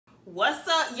What's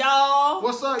up, y'all?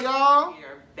 What's up, y'all? We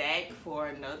are back for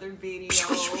another video.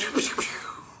 We're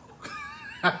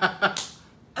back.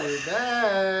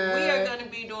 We are going to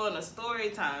be doing a story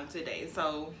time today.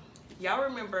 So, y'all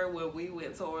remember when we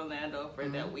went to Orlando for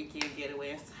that weekend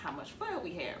getaway and how much fun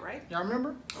we had, right? Y'all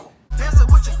remember?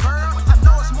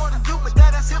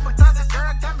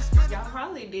 Y'all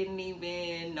probably didn't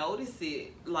even notice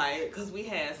it, like, because we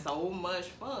had so much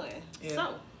fun. Yeah.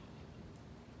 So,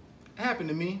 it happened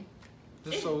to me.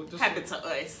 Happened to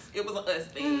us. It was an us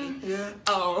thing. Yeah.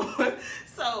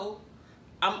 So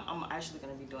I'm actually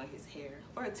gonna be doing his hair,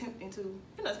 or attempting to.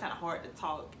 You know, it's kind of hard to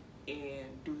talk and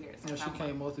do hair. Yeah, she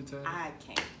can't multitask. I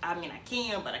can't. I mean, I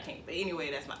can, but I can't. But anyway,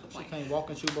 that's not the point. She can't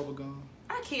walk and chew bubble gum.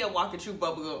 I can't walk and chew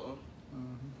bubble gum.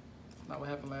 That's not what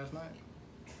happened last night.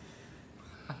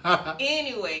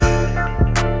 Anyway.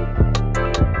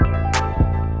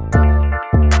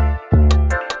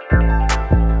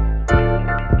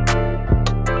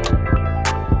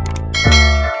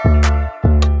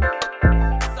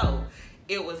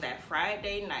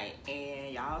 Friday night,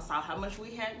 and y'all saw how much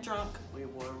we had drunk. We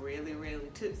were really,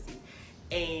 really tipsy,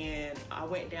 and I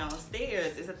went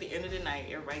downstairs. It's at the end of the night.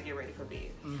 Everybody get ready for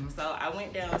bed. So I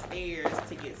went downstairs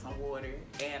to get some water,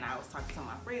 and I was talking to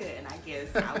my friend, and I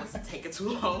guess I was taking too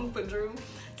long for Drew.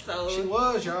 So she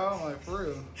was, y'all, like, for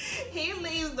real. He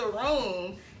leaves the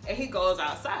room and he goes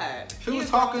outside. She was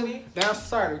talking downstairs.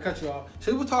 Sorry to cut you off.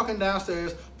 She was talking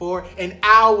downstairs for an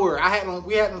hour.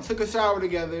 We had took a shower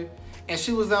together. And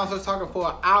she was downstairs talking for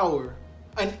an hour.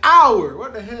 An hour?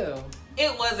 What the hell?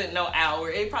 It wasn't no hour.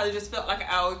 It probably just felt like an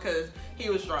hour because he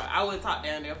was drunk. I wouldn't talk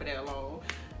down there for that long.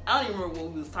 I don't even remember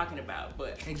what we was talking about,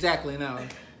 but... Exactly, no.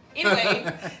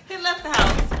 Anyway, he left the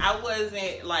house. I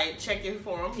wasn't, like, checking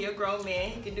for him. He a grown man.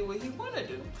 He can do what he want to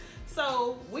do.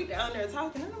 So, we down there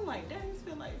talking, and I'm like, dang, it's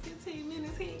been like 15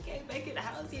 minutes. He ain't came back in the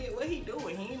house yet. What he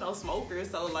doing? He ain't no smoker,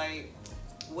 so, like,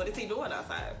 what is he doing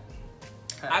outside?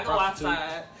 I go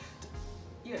outside...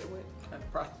 Yeah, what? Kind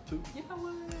of prostitute. You know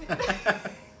what?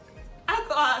 I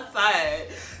go outside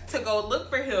to go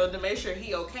look for him to make sure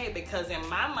he okay, because in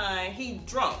my mind, he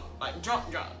drunk. Like,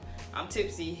 drunk. I'm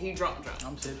tipsy, he drunk.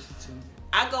 I'm tipsy, too.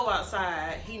 I go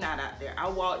outside, he not out there. I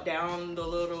walk down the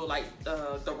little, like,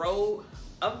 the road,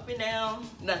 up and down,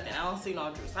 nothing. I don't see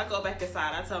no juice. I go back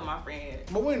inside, I tell my friend.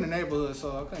 But we're in the neighborhood,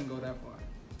 so I couldn't go that far.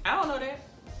 I don't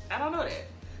know that.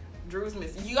 Drew's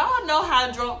missing. Y'all know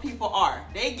how drunk people are.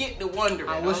 They get to wondering.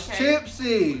 I was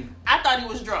tipsy. I thought he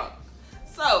was drunk.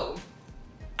 So,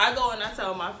 I go and I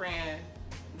tell my friend,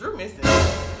 Drew missing.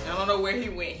 I don't know where he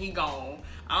went. He gone.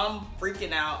 I'm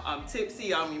freaking out. I'm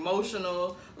tipsy. I'm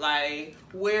emotional. Like,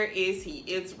 where is he?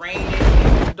 It's raining.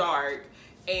 It's dark.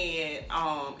 And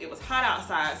it was hot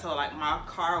outside, so like my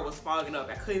car was fogging up.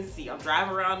 I couldn't see. I'm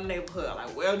driving around the neighborhood.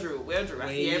 Like, where Drew? I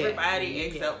see everybody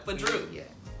except for Drew.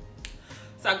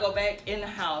 So I go back in the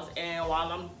house, and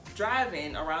while I'm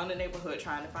driving around the neighborhood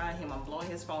trying to find him, I'm blowing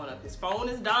his phone up. His phone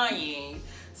is dying,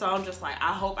 so I'm just like,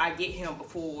 I hope I get him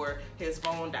before his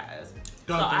phone dies.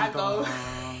 I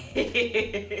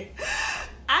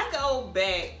go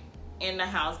back in the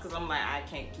house because I'm like, I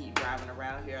can't keep driving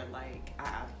around here. Like,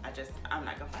 I'm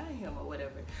not gonna find him or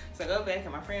whatever. So I go back,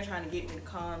 and my friend's trying to get me to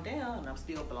calm down, and I'm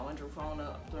still blowing Drew's phone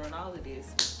up during all of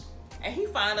this. And he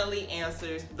finally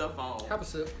answers the phone. Have a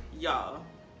sip. Y'all,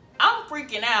 I'm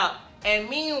freaking out. And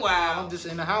meanwhile, I'm just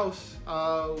in the house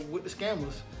with the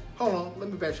scammers. Hold on, let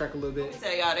me backtrack a little bit. Let me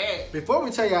tell y'all that. Before we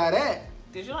tell y'all that,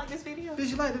 did you like this video? Did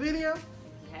you like the video? If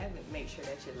you haven't, make sure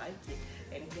that you like it.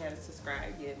 And if you haven't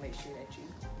subscribed yet, make sure that you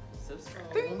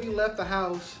subscribe. When we left the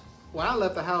house, when I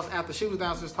left the house after she was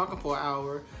downstairs talking for an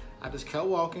hour, I just kept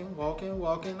walking.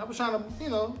 I was trying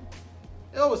to,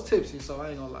 I was tipsy, so I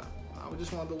ain't gonna lie. I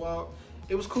just wanted to walk.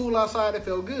 It was cool outside. It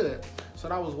felt good. So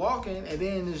I was walking, and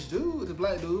then this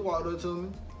black dude, walked up to me.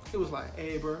 He was like,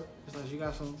 "Hey, bro," he's like, "You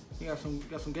got some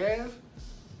gas?"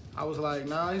 I was like,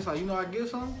 "Nah." He's like, "You know I can get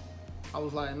some?" I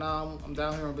was like, "Nah, I'm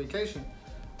down here on vacation."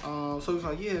 So he's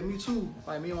like, "Yeah, me too."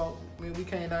 Like me, we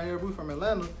came down here. We from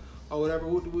Atlanta or whatever.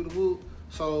 Whoop.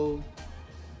 So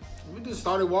we just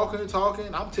started walking and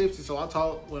talking. I'm tipsy, so I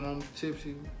talk when I'm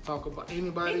tipsy. Talk about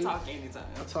anybody. You talk anytime.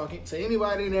 I talk to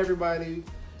anybody and everybody.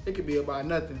 It could be about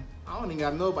nothing. I don't even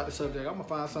gotta know about the subject. I'm gonna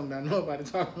find something that I know about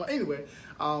to talk about. Anyway,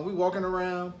 we walking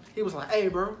around. He was like, "Hey,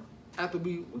 bro." After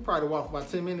we probably walked for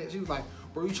about 10 minutes. He was like,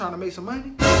 "Bro, you trying to make some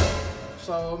money?"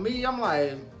 So I'm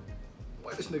like,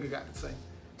 what this nigga got to say?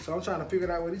 So I'm trying to figure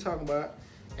out what he's talking about.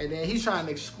 And then he's trying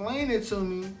to explain it to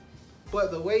me.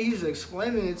 But the way he's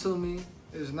explaining it to me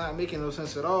is not making no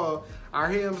sense at all. I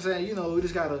hear him saying, we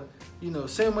just gotta,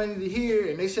 send money to here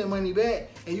and they send money back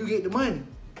and you get the money.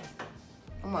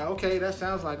 I'm like, okay, that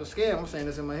sounds like a scam. I'm saying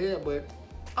this in my head, but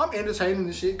I'm entertaining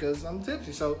the shit because I'm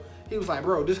tipsy. So he was like,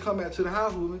 bro, just come back to the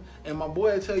house with me, and my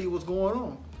boy will tell you what's going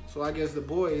on. So I guess the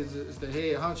boy is the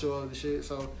head honcho of the shit.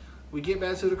 So we get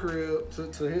back to the crib,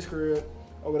 to his crib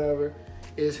or whatever.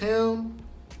 It's him,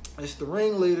 it's the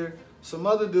ringleader, some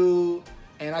other dude,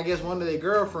 and I guess one of their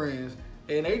girlfriends.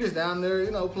 And they just down there,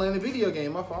 you know, playing the video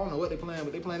game. I don't know what they playing,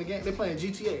 but they playing the game. They playing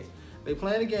GTA. They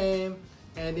playing the game,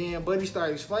 and then Buddy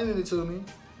started explaining it to me,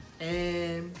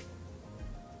 and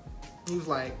he was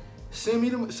like,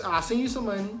 I'll send you some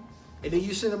money, and then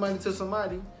you send the money to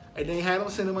somebody, and then have them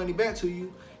send the money back to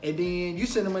you, and then you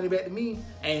send the money back to me,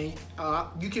 and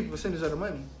you keep a percentage of the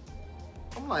money.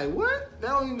 I'm like, what? That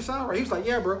don't even sound right. He was like,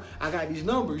 yeah, bro, I got these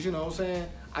numbers, you know what I'm saying?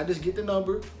 I just get the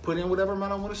number, put in whatever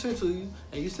amount I want to send to you,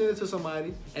 and you send it to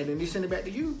somebody, and then they send it back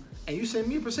to you, and you send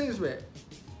me a percentage back.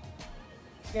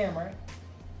 Scam, right?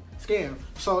 Scam.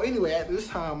 So anyway, at this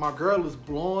time, my girl is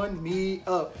blowing me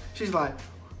up. She's like,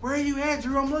 where are you at,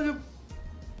 Drew? I'm looking.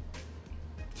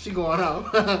 She going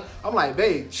out. I'm like,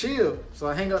 babe, chill. So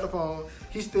I hang up the phone.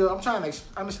 I'm trying to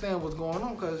understand what's going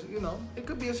on because, you know, it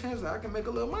could be a chance that I can make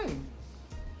a little money.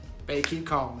 Babe, keep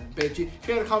calling. Babe, she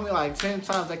had to call me like 10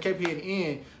 times. I kept hitting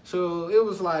in. So it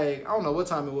was like, I don't know what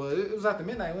time it was. It was after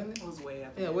midnight, wasn't it? It was way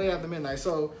after. Yeah, way after midnight.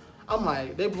 So I'm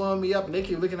like, they blowing me up and they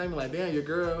keep looking at me like, damn, your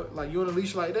girl, like, you on a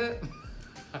leash like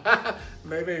that?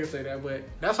 Maybe they didn't say that, but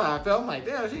that's how I felt. I'm like,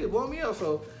 damn, she blowing me up.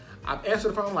 So I answered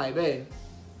the phone, I'm like, babe,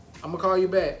 I'm gonna call you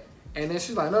back. And then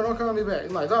she's like, no, don't call me back.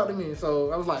 She's like, talk to me.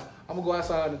 So I was like, I'm gonna go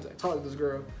outside and talk to this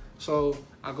girl. So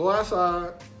I go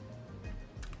outside,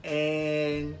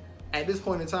 and at this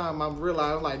point in time, I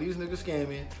realized, like, these niggas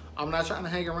scamming. I'm not trying to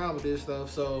hang around with this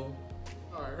stuff. So,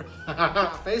 all right.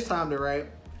 I FaceTimed her, right?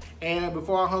 And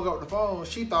before I hung up the phone,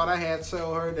 she thought I had to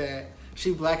tell her that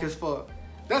she black as fuck.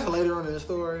 That's later on in the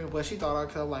story, but she thought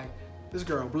I tell, like, this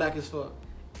girl black as fuck.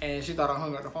 And she thought I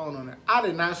hung up the phone on her. I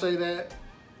did not say that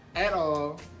at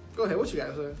all. Go ahead, what you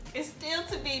got to say? It's still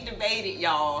to be debated,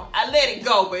 y'all. I let it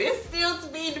go, but it's still to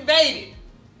be debated.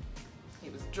 He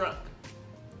was drunk.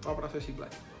 Why would I say she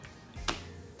black?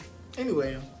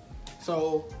 Anyway,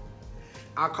 so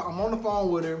I'm on the phone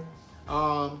with her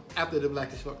after the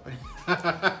black as fuck thing.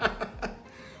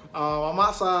 I'm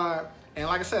outside, and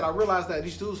like I said, I realized that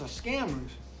these dudes are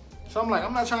scammers. So I'm like,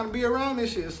 I'm not trying to be around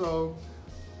this shit. So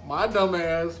my dumb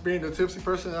ass, being the tipsy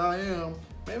person that I am,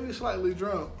 maybe slightly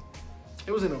drunk.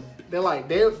 It was in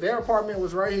their apartment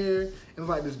was right here. It was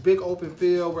like this big open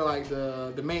field where like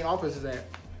the main office is at.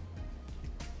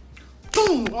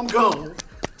 Boom, I'm gone.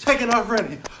 Taking off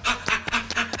running.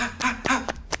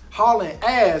 Hauling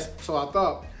ass. So I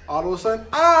thought, all of a sudden,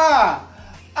 Like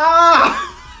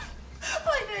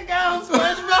that guy on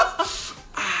SpongeBob.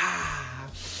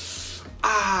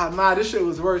 nah, this shit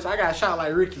was worse. I got shot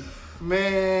like Ricky.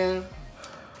 Man,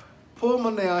 pulled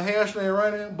my nail, hamstring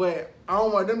running, but I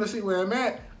don't want them to see where I'm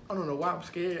at. I don't know why I'm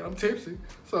scared. I'm tipsy.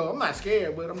 So I'm not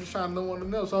scared, but I'm just trying to know one to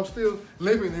know. So I'm still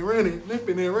limping and running,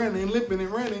 limping and running, limping and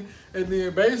running. And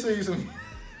then basically some...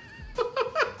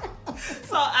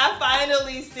 So I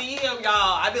finally see him,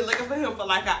 y'all. I've been looking for him for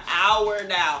like an hour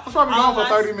now. I'm probably gone for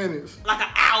 30 minutes. Like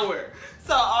an hour.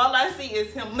 So all I see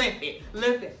is him limping.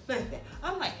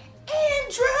 I'm like,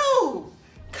 Andrew,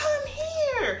 come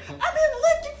here. I've been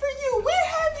looking for you. Where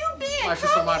have you been? Like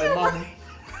she's somebody's mama.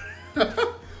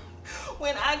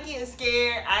 When I get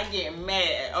scared, I get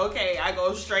mad. Okay, I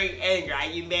go straight anger. I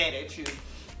get mad at you.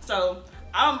 So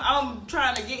I'm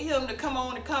trying to get him to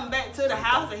come back to the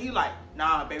house, and he like,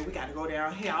 nah, baby, we gotta go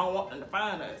down here. I don't want them to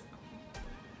find us.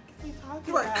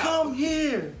 You're like, come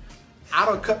here. I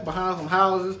done cut behind some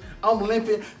houses. I'm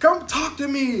limping. Come talk to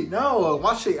me. No,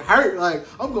 my shit hurt. Like,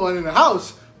 I'm going in the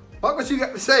house. Fuck what you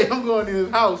got to say. I'm going in his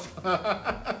house.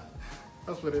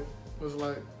 That's what it was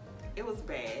like. It was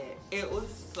bad. It was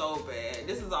so bad.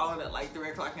 This is all at like 3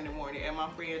 o'clock in the morning, and my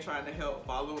friend trying to help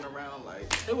following around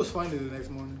like. It was funny the next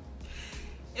morning.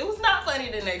 It was not funny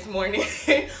the next morning.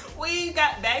 We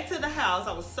got back to the house.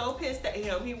 I was so pissed at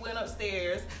him. He went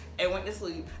upstairs and went to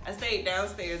sleep. I stayed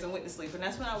downstairs and went to sleep. And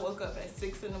that's when I woke up at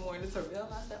 6 in the morning to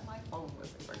realize that my phone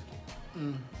wasn't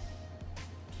working.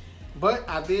 But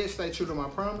I did stay true to my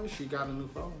promise. She got a new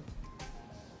phone.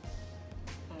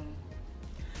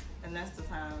 And that's the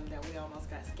time that we almost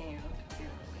got scammed here in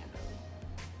Orlando.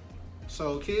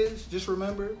 So kids, just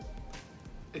remember,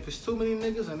 if it's too many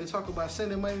niggas and they talk about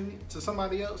sending money to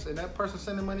somebody else and that person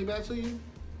sending money back to you,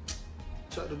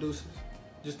 chuck the deuces.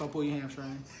 Just don't pull your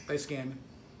hamstring. They scamming.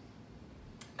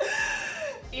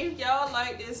 If y'all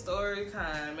like this story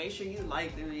time, make sure you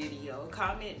like the video.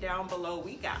 Comment down below.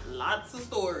 We got lots of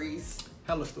stories.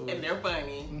 Hella stories. And they're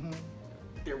funny.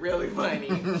 They're really funny.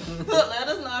 Look, let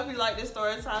us know if you like this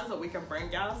story time so we can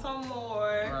bring y'all some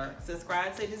more. Right.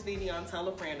 Subscribe to this video and tell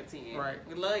a friend or 10. Right.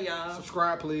 We love y'all.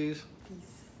 Subscribe, please.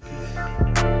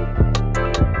 Peace.